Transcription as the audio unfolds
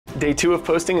Day 2 of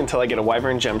posting until I get a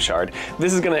Wyvern Gem Shard.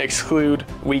 This is gonna exclude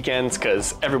weekends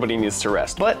because everybody needs to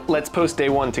rest. But let's post day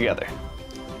 1 together.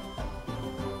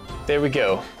 There we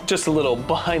go. Just a little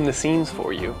behind the scenes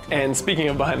for you. And speaking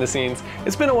of behind the scenes,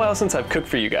 it's been a while since I've cooked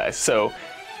for you guys, so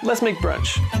let's make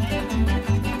brunch.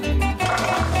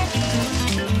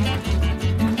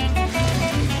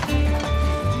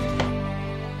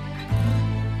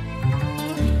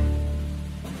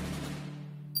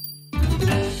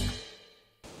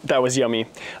 That was yummy.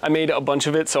 I made a bunch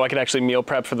of it so I could actually meal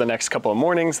prep for the next couple of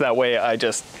mornings. That way I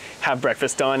just have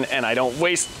breakfast done and I don't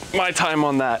waste my time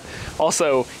on that.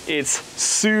 Also, it's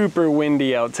super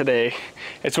windy out today.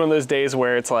 It's one of those days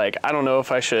where it's like, I don't know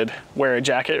if I should wear a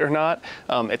jacket or not.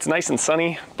 It's nice and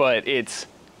sunny, but it's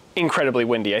incredibly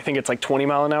windy. I think it's like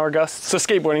 20-mile-an-hour gusts. So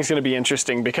skateboarding is going to be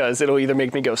interesting because it'll either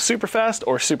make me go super fast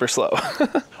or super slow.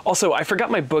 Also, I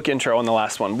forgot my book intro on the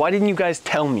last one. Why didn't you guys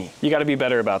tell me? You got to be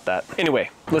better about that. Anyway,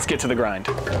 let's get to the grind.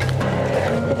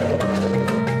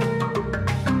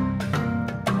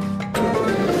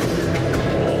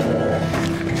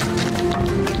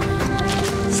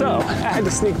 So I had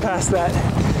to sneak past that.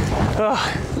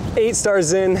 8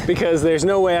 stars in because there's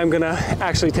no way I'm gonna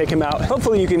actually take him out.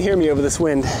 Hopefully you can hear me over this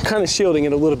wind. Kind of shielding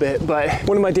it a little bit, but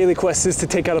one of my daily quests is to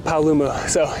take out a Paolumu.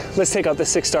 So let's take out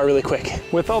this 6-star really quick.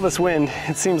 With all this wind,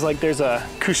 it seems like there's a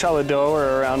Kushala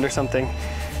Doer around or something.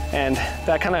 And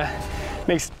that kind of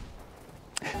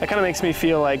makes me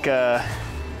feel like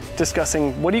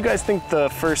discussing, what do you guys think the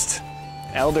first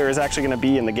Elder is actually gonna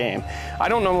be in the game? I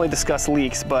don't normally discuss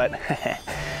leaks, but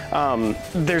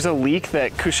there's a leak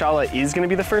that Kushala is gonna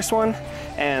be the first one,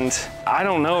 and I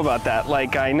don't know about that.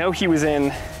 Like, I know he was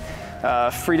in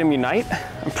Freedom Unite,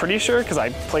 I'm pretty sure, because I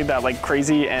played that like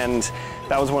crazy, and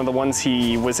that was one of the ones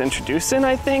he was introduced in,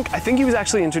 I think. I think he was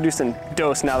actually introduced in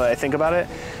DOS now that I think about it,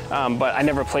 but I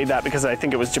never played that because I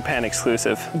think it was Japan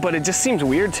exclusive. But it just seems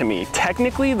weird to me.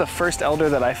 Technically, the first Elder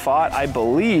that I fought, I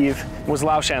believe, was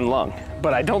Lao Shan Lung.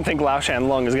 But I don't think Lao Shan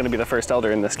Lung is gonna be the first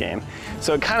Elder in this game.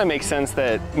 So it kind of makes sense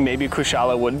that maybe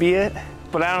Kushala would be it,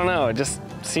 but I don't know, it just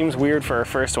seems weird for a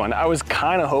first one. I was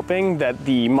kind of hoping that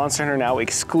the Monster Hunter Now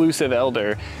exclusive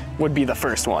Elder would be the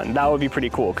first one. That would be pretty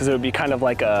cool, because it would be kind of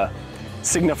like a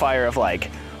signifier of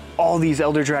like, all these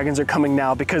Elder Dragons are coming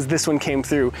now because this one came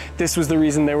through. This was the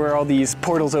reason there were all these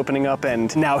portals opening up,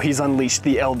 and now he's unleashed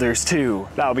the Elders too.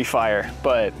 That would be fire,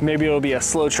 but maybe it'll be a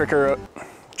slow tricker?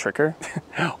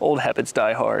 Old habits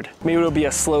die hard. Maybe it'll be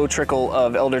a slow trickle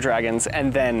of Elder Dragons,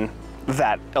 and then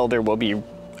that Elder will be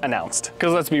announced.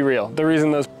 Because let's be real, the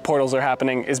reason those portals are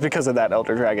happening is because of that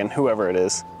Elder Dragon, whoever it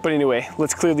is. But anyway,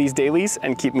 let's clear these dailies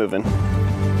and keep moving.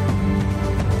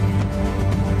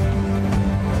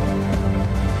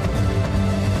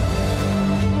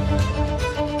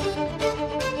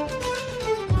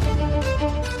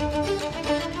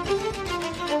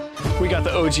 We got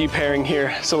the OG pairing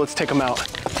here, so let's take them out.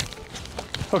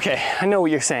 Okay, I know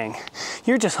what you're saying.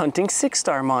 You're just hunting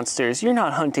 6-star monsters. You're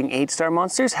not hunting 8-star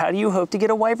monsters. How do you hope to get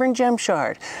a Wyvern Gem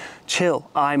Shard? Chill,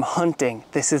 I'm hunting.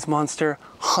 This is Monster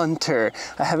Hunter.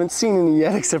 I haven't seen any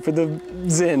yet except for the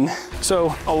Zin.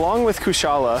 So along with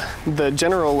Kushala, the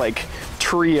general like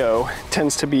trio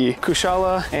tends to be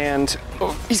Kushala and,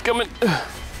 oh, he's coming.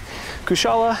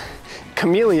 Kushala,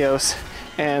 Chameleos,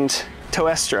 and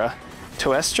Toestra.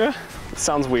 Toestra?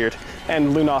 Sounds weird.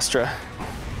 And Lunastra.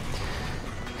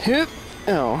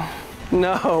 Oh,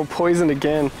 no, poisoned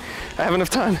again. I have enough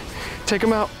time. Take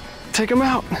him out, take him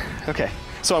out. Okay,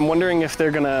 so I'm wondering if they're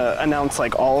gonna announce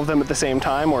like all of them at the same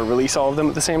time or release all of them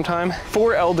at the same time.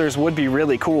 4 Elders would be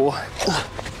really cool,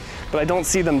 but I don't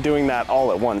see them doing that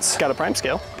all at once. Got a Prime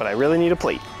Scale, but I really need a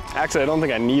plate. Actually, I don't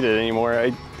think I need it anymore.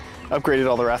 I upgraded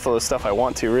all the Rathalos stuff I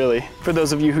want to, really. For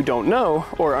those of you who don't know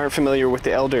or aren't familiar with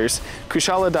the Elders,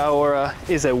 Kushala Daora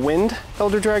is a wind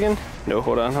Elder Dragon. No,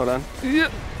 hold on.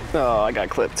 Oh, I got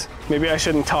clipped. Maybe I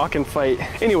shouldn't talk and fight.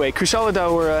 Anyway, Kushala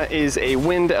Daora is a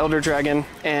wind Elder Dragon,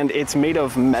 and it's made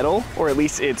of metal, or at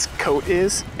least its coat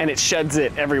is, and it sheds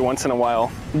it every once in a while,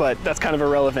 but that's kind of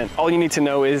irrelevant. All you need to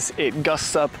know is it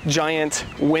gusts up giant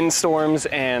windstorms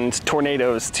and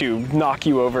tornadoes to knock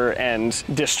you over and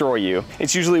destroy you.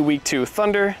 It's usually weak to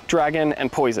thunder, dragon,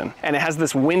 and poison, and it has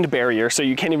this wind barrier, so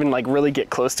you can't even like really get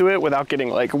close to it without getting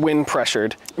like wind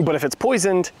pressured. But if it's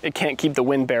poisoned, it can't keep the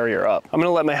wind barrier up. I'm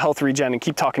gonna let my health regen and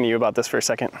keep talking to you about this for a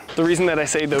second. The reason that I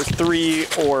say those 3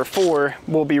 or 4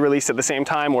 will be released at the same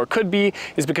time, or could be,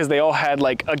 is because they all had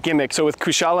like a gimmick. So with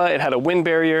Kushala, it had a wind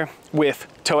barrier. With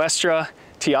Toestra,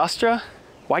 Teostra?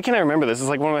 Why can't I remember this? It's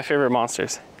like one of my favorite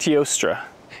monsters. Teostra.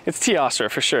 It's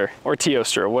Teostra for sure, or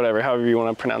Teostra, whatever, however you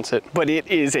want to pronounce it. But it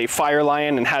is a fire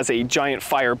lion and has a giant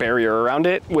fire barrier around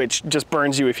it, which just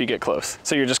burns you if you get close.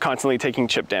 So you're just constantly taking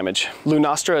chip damage.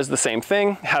 Lunastra is the same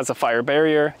thing, has a fire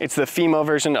barrier. It's the female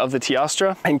version of the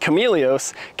Teostra. And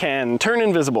Chameleos can turn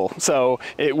invisible. So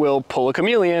it will pull a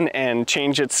chameleon and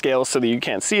change its scales so that you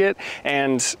can't see it,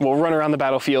 and will run around the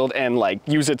battlefield and like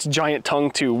use its giant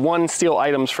tongue to, one, steal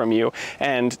items from you,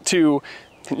 and two,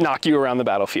 knock you around the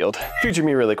battlefield. Future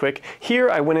me really quick. Here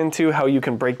I went into how you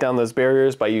can break down those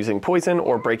barriers by using poison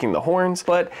or breaking the horns,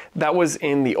 but that was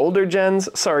in the older gens.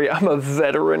 Sorry, I'm a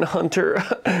veteran hunter,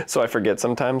 so I forget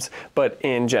sometimes. But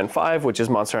in Gen 5, which is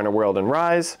Monster Hunter World and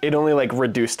Rise, it only like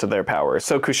reduced to their power.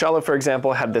 So Kushala, for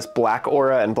example, had this black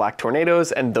aura and black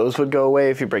tornadoes, and those would go away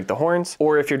if you break the horns.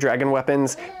 Or if your dragon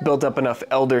weapons built up enough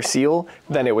Elder Seal,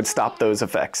 then it would stop those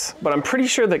effects. But I'm pretty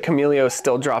sure that Chameleos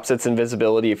still drops its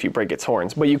invisibility if you break its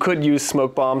horns. But you could use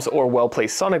smoke bombs or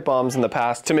well-placed sonic bombs in the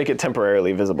past to make it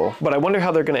temporarily visible. But I wonder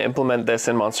how they're going to implement this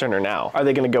in Monster Hunter now. Are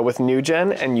they going to go with new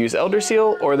gen and use Elder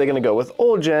Seal, or are they going to go with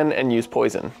old gen and use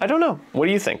poison? I don't know. What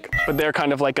do you think? But they're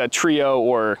kind of like a trio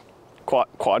or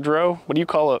quadro? What do you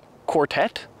call it?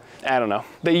 Quartet? I don't know.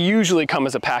 They usually come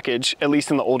as a package, at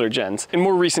least in the older gens. In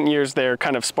more recent years, they're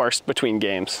kind of sparse between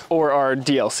games, or are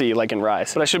DLC like in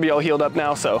Rise. But I should be all healed up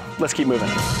now, so let's keep moving.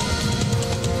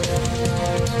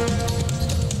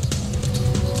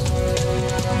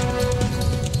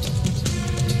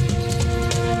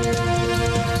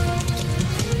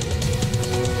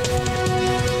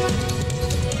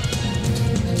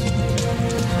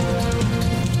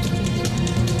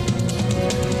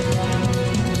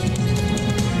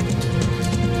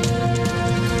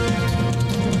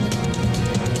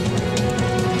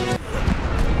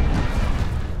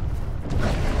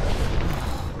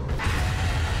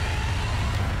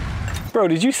 Bro,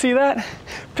 did you see that?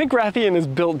 Pink Rathian is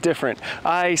built different.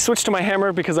 I switched to my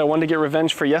hammer because I wanted to get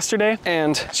revenge for yesterday,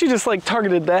 and she just like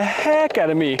targeted the heck out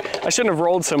of me. I shouldn't have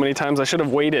rolled so many times, I should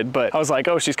have waited, but I was like,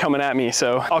 oh, she's coming at me,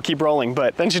 so I'll keep rolling.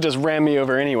 But then she just ran me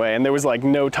over anyway, and there was like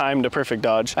no time to perfect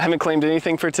dodge. I haven't claimed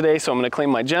anything for today, so I'm gonna claim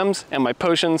my gems and my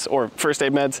potions or first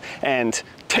aid meds and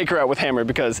take her out with hammer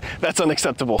because that's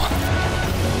unacceptable.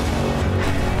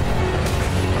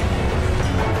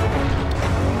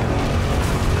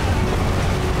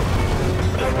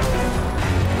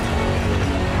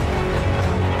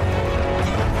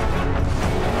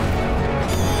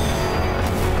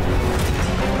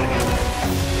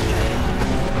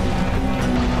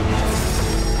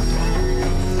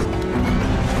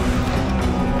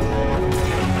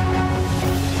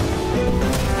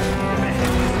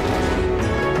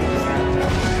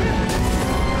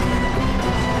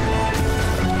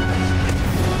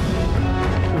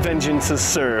 Vengeance is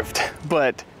served,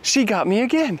 but she got me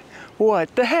again.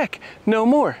 What the heck? No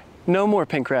more. No more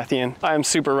Pink Rathian. I'm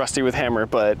super rusty with hammer,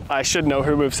 but I should know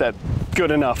her moveset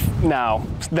good enough now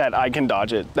that I can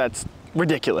dodge it. That's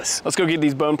ridiculous. Let's go get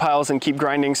these bone piles and keep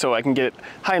grinding so I can get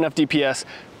high enough DPS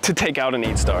to take out an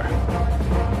 8-star.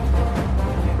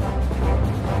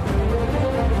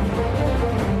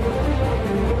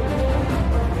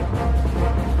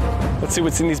 Let's see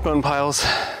what's in these bone piles.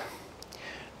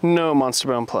 No Monster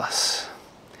Bone Plus.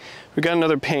 We got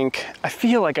another pink. I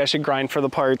feel like I should grind for the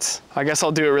parts. I guess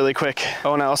I'll do it really quick.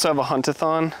 Oh, and I also have a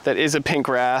Huntathon that is a pink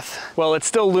Wrath. Well, it's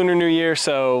still Lunar New Year,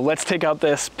 so let's take out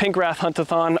this pink Wrath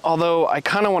Huntathon, although I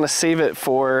kind of want to save it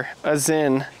for a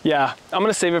Zin. Yeah, I'm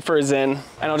gonna save it for a Zin,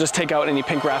 and I'll just take out any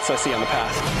pink Wraths I see on the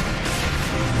path.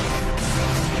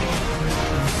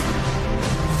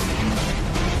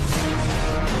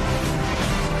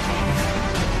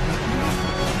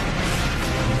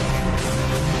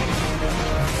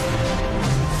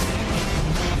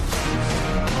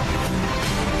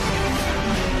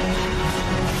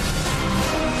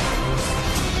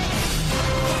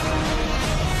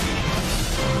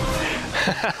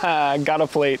 Got a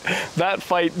plate. That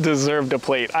fight deserved a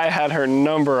plate. I had her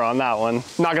number on that one.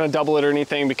 Not gonna double it or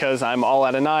anything because I'm all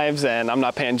out of knives and I'm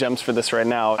not paying gems for this right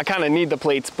now. I kind of need the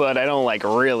plates, but I don't like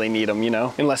really need them, you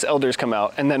know? Unless elders come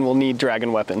out, and then we'll need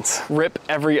dragon weapons. Rip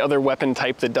every other weapon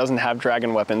type that doesn't have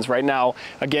dragon weapons. Right now,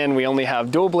 again, we only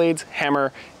have dual blades,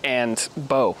 hammer, and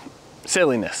bow.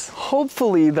 Silliness.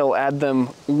 Hopefully they'll add them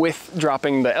with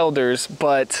dropping the elders,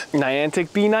 but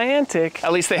Niantic be Niantic.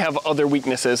 At least they have other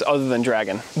weaknesses other than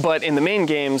dragon. But in the main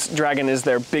games, dragon is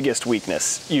their biggest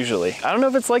weakness, usually. I don't know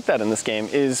if it's like that in this game.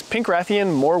 Is Pink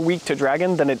Rathian more weak to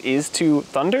dragon than it is to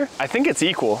thunder? I think it's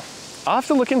equal. I'll have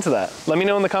to look into that. Let me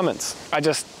know in the comments. I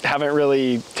just haven't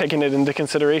really taken it into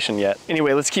consideration yet.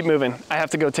 Anyway, let's keep moving. I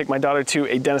have to go take my daughter to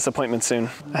a dentist appointment soon.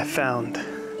 I found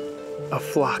a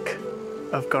flock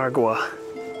of Gargua.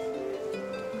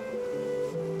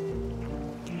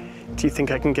 Do you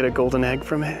think I can get a golden egg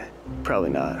from it?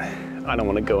 Probably not. I don't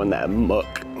want to go in that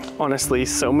muck. Honestly,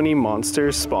 so many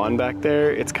monsters spawn back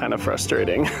there, it's kind of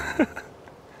frustrating.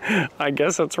 I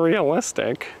guess it's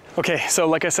realistic. Okay, so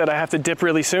like I said, I have to dip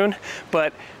really soon,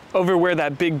 but over where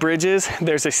that big bridge is,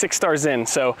 there's a 6 stars inn.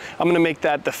 So I'm gonna make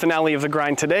that the finale of the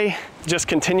grind today, just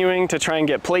continuing to try and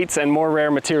get plates and more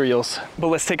rare materials. But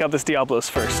let's take out this Diablos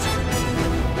first.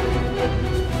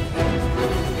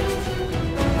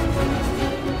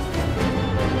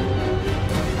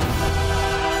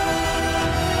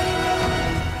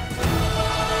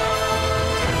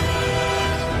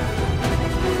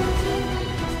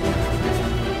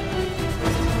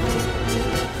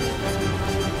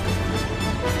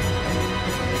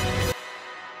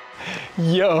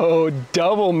 Yo,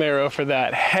 double marrow for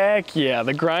that. Heck yeah,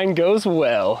 the grind goes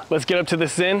well. Let's get up to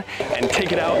this inn and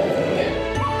take it out.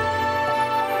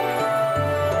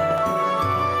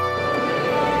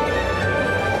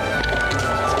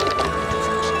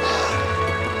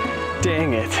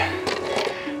 Dang it.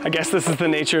 I guess this is the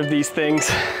nature of these things.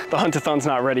 The hunt-a-thon's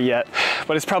not ready yet,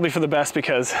 but it's probably for the best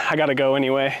because I gotta go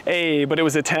anyway. Hey, but it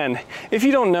was a 10. If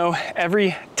you don't know,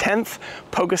 every 10th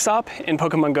Pokestop in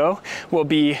Pokemon Go will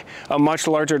be a much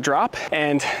larger drop,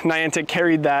 and Niantic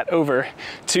carried that over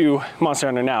to Monster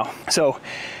Hunter now. So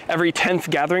every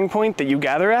 10th gathering point that you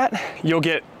gather at, you'll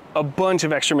get a bunch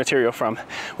of extra material from,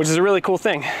 which is a really cool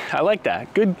thing. I like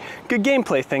that. Good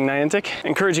gameplay thing, Niantic.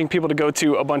 Encouraging people to go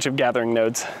to a bunch of gathering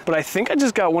nodes. But I think I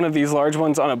just got one of these large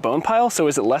ones on a bone pile, so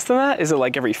is it less than that? Is it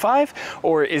like every 5?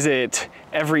 Or is it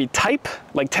every type?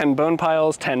 Like 10 bone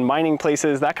piles, 10 mining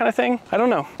places, that kind of thing? I don't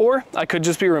know. Or I could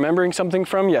just be remembering something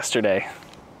from yesterday.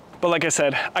 But like I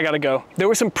said, I gotta go. There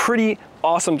were some pretty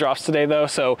awesome drops today though,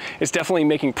 so it's definitely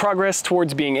making progress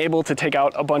towards being able to take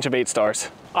out a bunch of 8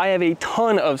 stars. I have a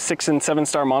ton of 6 and 7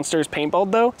 star monsters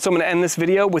paintballed though, so I'm gonna end this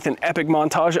video with an epic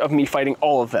montage of me fighting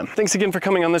all of them. Thanks again for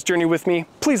coming on this journey with me.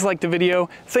 Please like the video,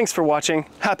 thanks for watching,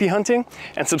 happy hunting,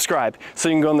 and subscribe so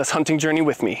you can go on this hunting journey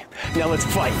with me. Now let's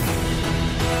fight.